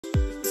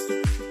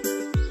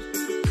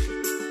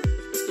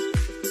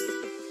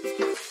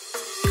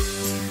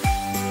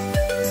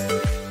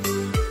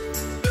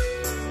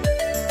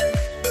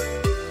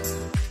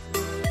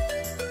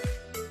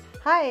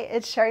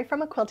it's Sherri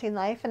from A Quilting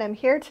Life, and I'm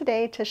here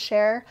today to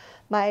share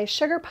my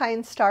Sugar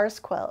Pine Stars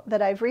quilt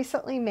that I've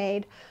recently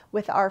made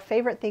with our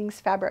Favorite Things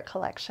fabric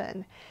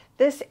collection.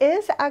 This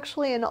is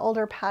actually an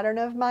older pattern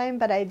of mine,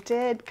 but I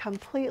did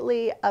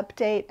completely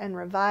update and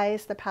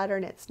revise the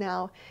pattern. It's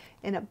now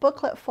in a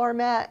booklet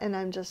format, and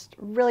I'm just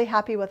really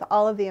happy with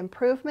all of the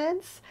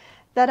improvements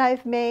that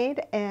I've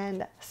made,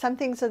 and some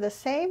things are the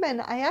same,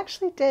 and I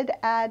actually did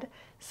add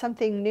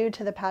something new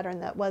to the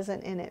pattern that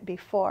wasn't in it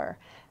before.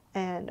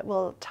 And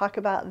we'll talk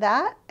about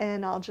that,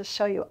 and I'll just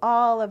show you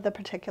all of the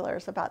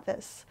particulars about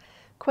this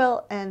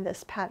quilt and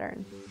this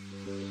pattern.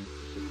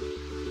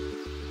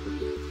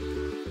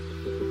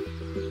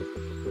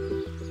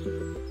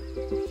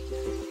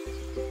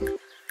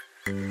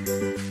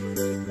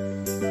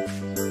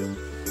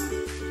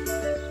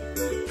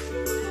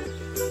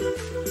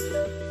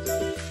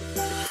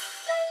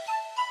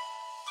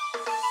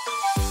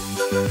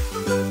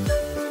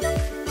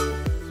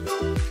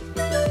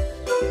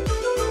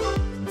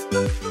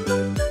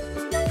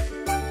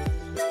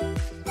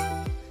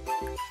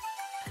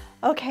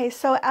 Okay,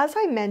 so as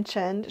I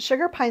mentioned,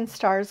 Sugar Pine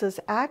Stars is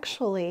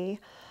actually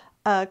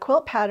a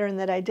quilt pattern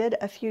that I did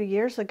a few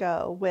years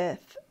ago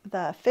with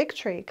the Fig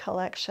Tree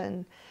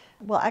collection.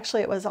 Well,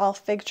 actually it was all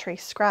fig tree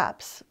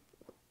scraps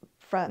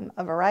from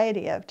a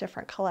variety of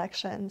different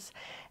collections.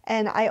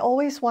 And I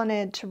always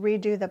wanted to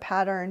redo the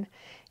pattern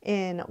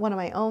in one of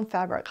my own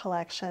fabric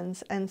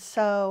collections. And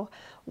so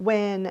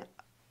when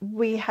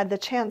we had the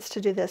chance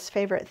to do this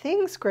Favorite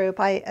Things group,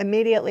 I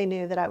immediately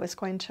knew that I was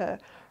going to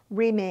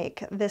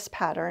remake this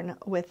pattern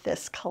with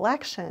this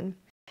collection.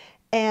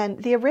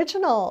 And the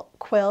original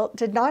quilt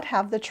did not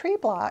have the tree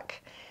block.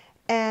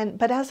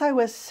 But as I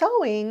was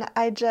sewing,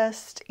 I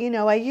just,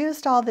 I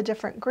used all the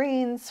different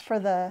greens for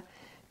the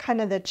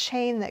kind of the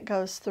chain that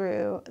goes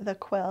through the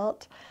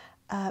quilt.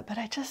 But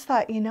I just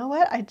thought, you know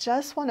what? I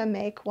just want to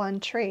make one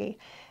tree.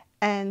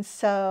 And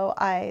so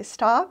I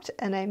stopped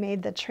and I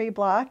made the tree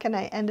block, and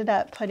I ended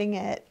up putting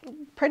it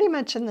pretty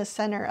much in the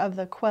center of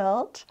the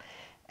quilt,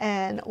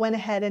 and went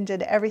ahead and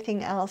did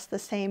everything else the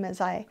same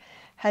as I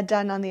had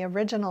done on the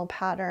original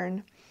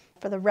pattern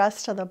for the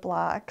rest of the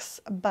blocks.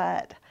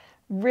 But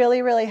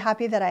really, really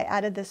happy that I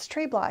added this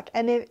tree block.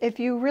 And if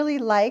you really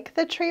like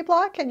the tree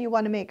block and you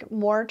want to make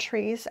more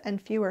trees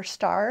and fewer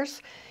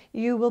stars,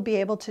 you will be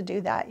able to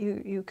do that.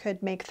 You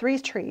could make 3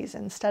 trees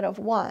instead of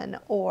 1,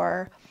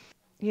 or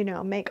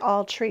make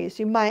all trees.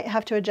 You might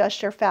have to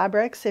adjust your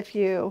fabrics if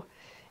you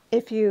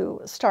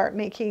start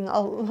making a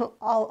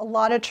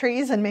lot of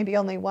trees and maybe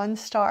only 1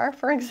 star,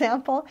 for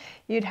example.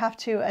 You'd have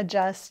to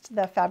adjust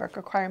the fabric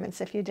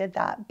requirements if you did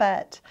that.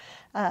 But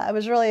I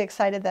was really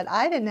excited that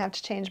I didn't have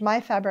to change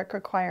my fabric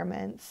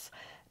requirements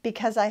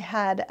because I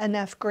had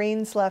enough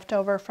greens left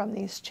over from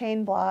these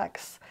chain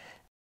blocks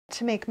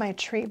to make my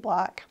tree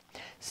block.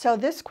 So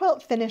this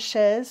quilt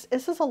finishes,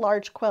 this is a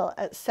large quilt,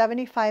 at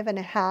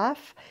 75.5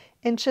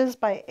 inches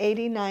by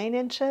 89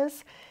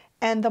 inches.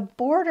 And the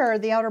border,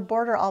 the outer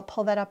border, I'll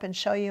pull that up and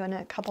show you in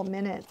a couple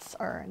minutes,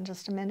 or in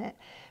just a minute,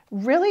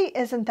 really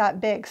isn't that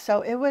big.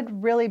 So it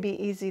would really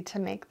be easy to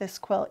make this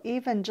quilt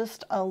even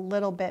just a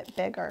little bit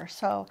bigger.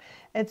 So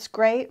it's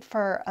great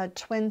for a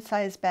twin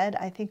size bed.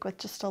 I think with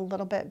just a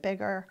little bit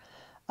bigger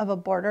of a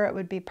border, it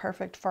would be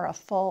perfect for a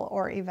full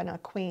or even a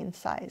queen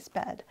size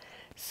bed.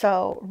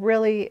 So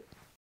really,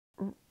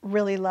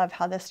 really love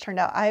how this turned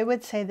out. I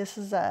would say this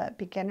is a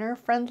beginner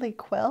friendly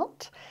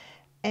quilt,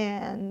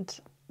 and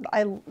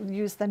I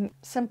use the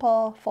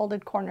simple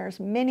folded corners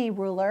mini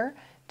ruler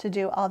to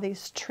do all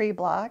these tree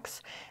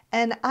blocks.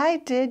 And I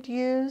did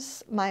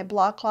use my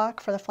block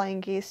lock for the flying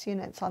geese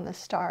units on the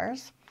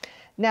stars.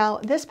 Now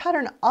this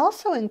pattern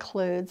also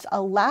includes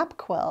a lap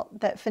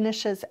quilt that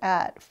finishes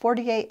at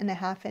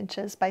 48.5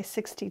 inches by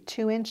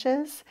 62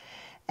 inches.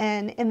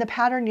 And in the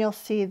pattern you'll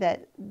see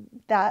that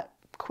that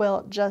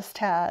quilt just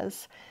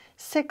has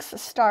 6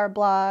 star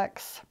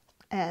blocks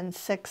and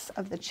 6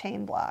 of the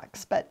chain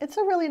blocks. But it's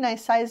a really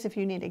nice size if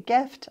you need a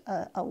gift,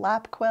 a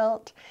lap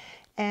quilt.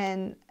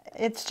 And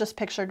it's just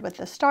pictured with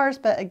the stars,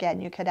 but again,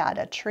 you could add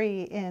a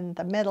tree in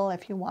the middle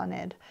if you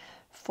wanted,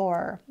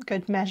 for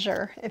good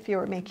measure, if you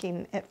were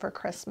making it for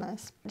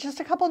Christmas.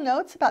 Just a couple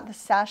notes about the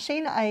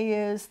sashing. I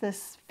use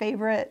this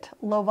favorite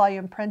low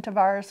volume print of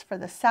ours for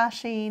the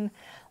sashing.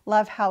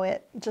 Love how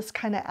it just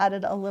kind of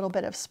added a little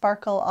bit of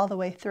sparkle all the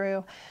way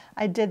through.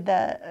 I did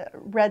the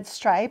red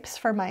stripes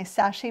for my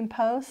sashing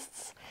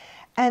posts.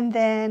 And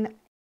then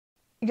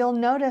you'll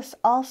notice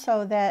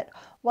also that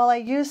while I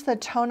use the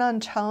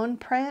tone-on-tone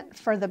print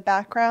for the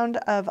background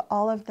of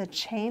all of the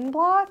chain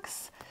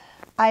blocks,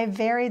 I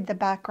varied the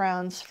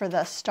backgrounds for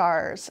the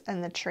stars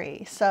and the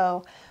tree.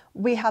 So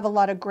we have a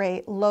lot of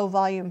great low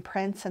volume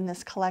prints in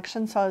this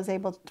collection. So I was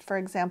able, for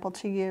example,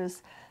 to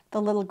use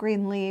the little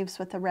green leaves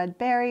with the red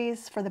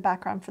berries for the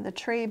background for the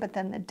tree, but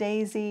then the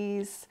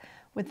daisies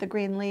with the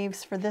green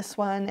leaves for this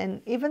one,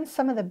 and even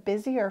some of the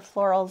busier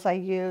florals I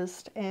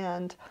used,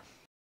 and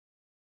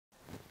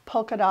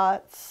polka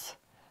dots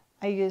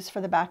I used for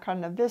the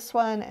background of this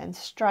one, and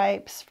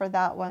stripes for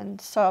that one.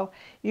 So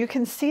you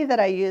can see that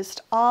I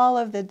used all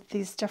of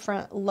these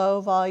different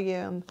low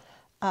volume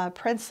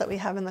prints that we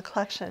have in the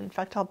collection. In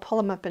fact, I'll pull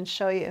them up and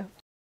show you.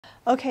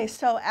 Okay,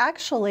 so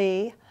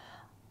actually,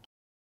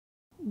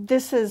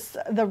 this is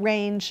the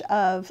range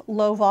of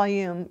low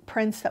volume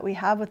prints that we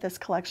have with this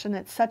collection.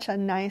 It's such a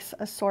nice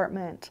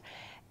assortment.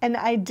 And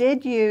I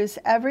did use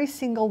every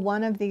single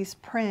one of these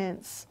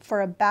prints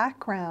for a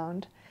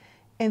background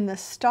in the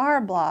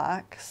star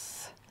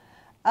blocks,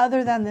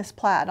 other than this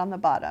plaid on the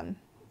bottom.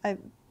 I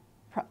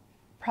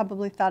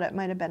probably thought it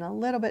might have been a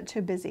little bit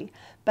too busy,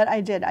 but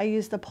I did. I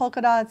used the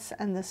polka dots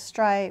and the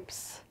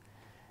stripes,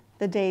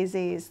 the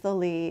daisies, the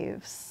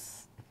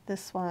leaves,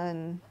 this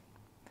one,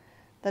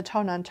 the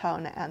tone on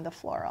tone, and the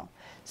floral.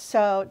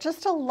 So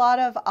just a lot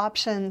of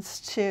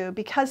options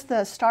because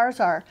the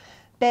stars are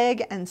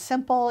big and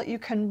simple, you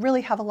can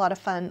really have a lot of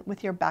fun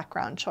with your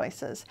background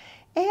choices.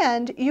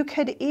 And you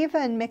could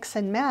even mix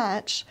and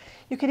match.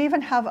 You could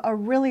even have a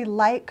really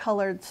light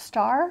colored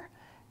star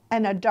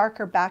and a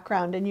darker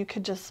background, and you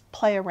could just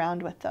play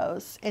around with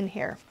those in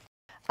here.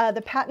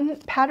 The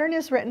pattern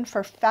is written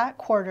for fat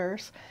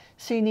quarters,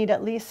 so you need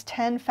at least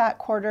 10 fat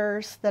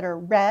quarters that are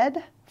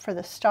red for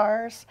the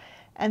stars,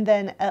 and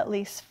then at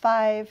least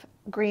 5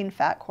 green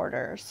fat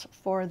quarters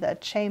for the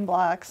chain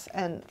blocks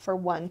and for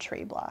 1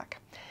 tree block.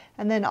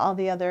 And then all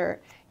the other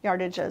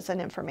yardages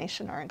and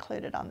information are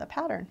included on the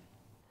pattern.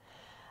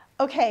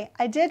 Okay,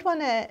 I did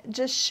want to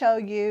just show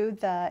you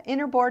the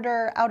inner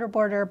border, outer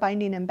border,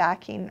 binding and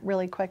backing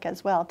really quick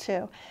as well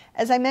too.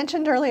 As I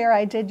mentioned earlier,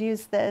 I did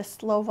use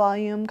this low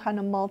volume kind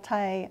of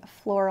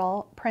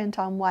multi-floral print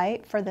on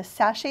white for the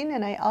sashing,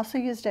 and I also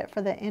used it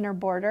for the inner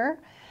border.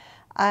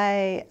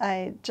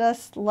 I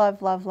just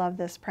love, love, love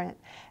this print.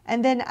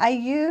 And then I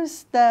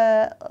used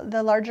the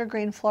larger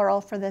green floral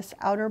for this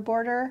outer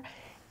border.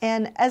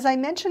 And as I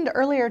mentioned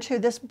earlier too,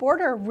 this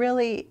border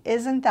really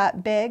isn't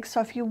that big. So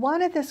if you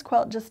wanted this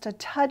quilt just a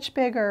touch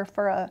bigger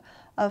for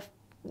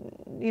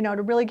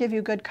to really give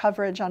you good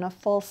coverage on a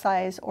full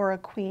size or a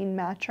queen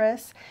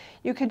mattress,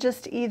 you could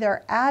just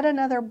either add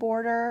another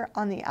border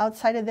on the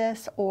outside of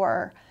this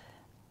or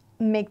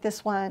make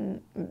this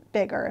one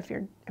bigger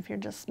if you're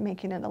just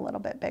making it a little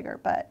bit bigger.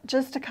 But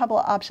just a couple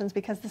of options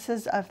because this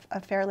is a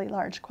fairly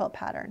large quilt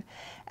pattern.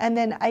 And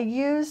then I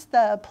used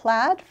the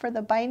plaid for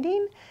the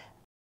binding.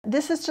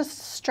 This is just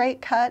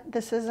straight cut.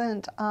 This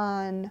isn't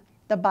on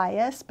the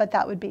bias, but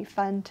that would be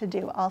fun to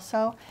do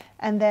also.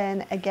 And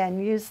then again,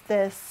 use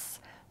this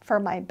for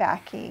my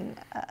backing.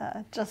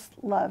 Just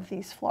love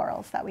these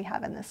florals that we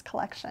have in this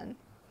collection.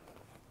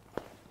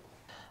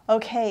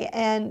 Okay,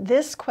 and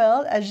this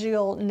quilt, as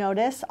you'll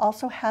notice,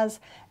 also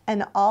has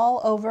an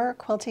all-over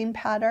quilting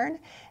pattern.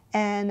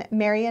 And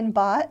Marion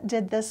Bott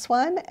did this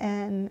one,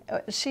 and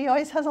she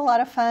always has a lot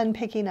of fun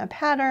picking a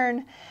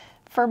pattern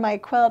for my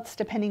quilts,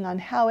 depending on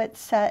how it's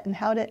set and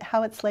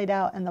how it's laid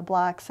out and the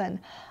blocks. And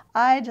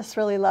I just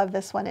really love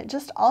this one. It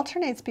just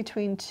alternates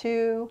between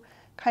 2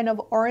 kind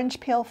of orange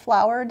peel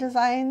flower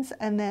designs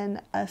and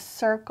then a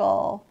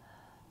circle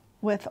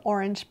with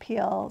orange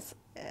peels,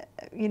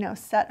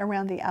 set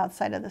around the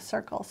outside of the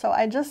circle. So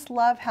I just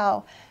love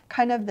how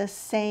kind of the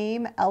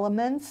same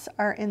elements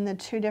are in the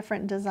 2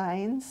 different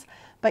designs,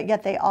 but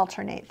yet they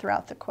alternate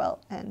throughout the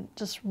quilt, and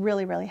just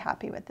really, really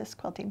happy with this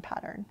quilting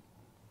pattern.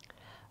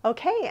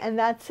 Okay, and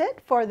that's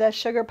it for the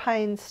Sugar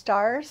Pine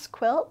Stars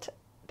quilt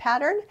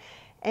pattern.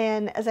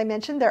 And as I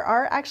mentioned, there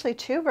are actually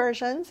 2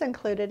 versions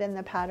included in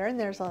the pattern.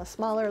 There's a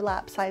smaller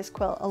lap size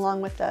quilt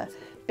along with the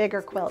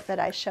bigger quilt that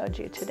I showed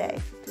you today.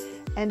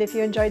 And if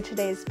you enjoyed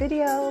today's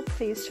video,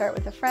 please share it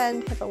with a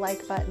friend, hit the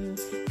like button,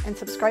 and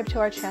subscribe to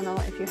our channel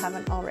if you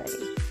haven't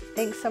already.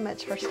 Thanks so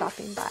much for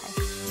stopping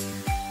by.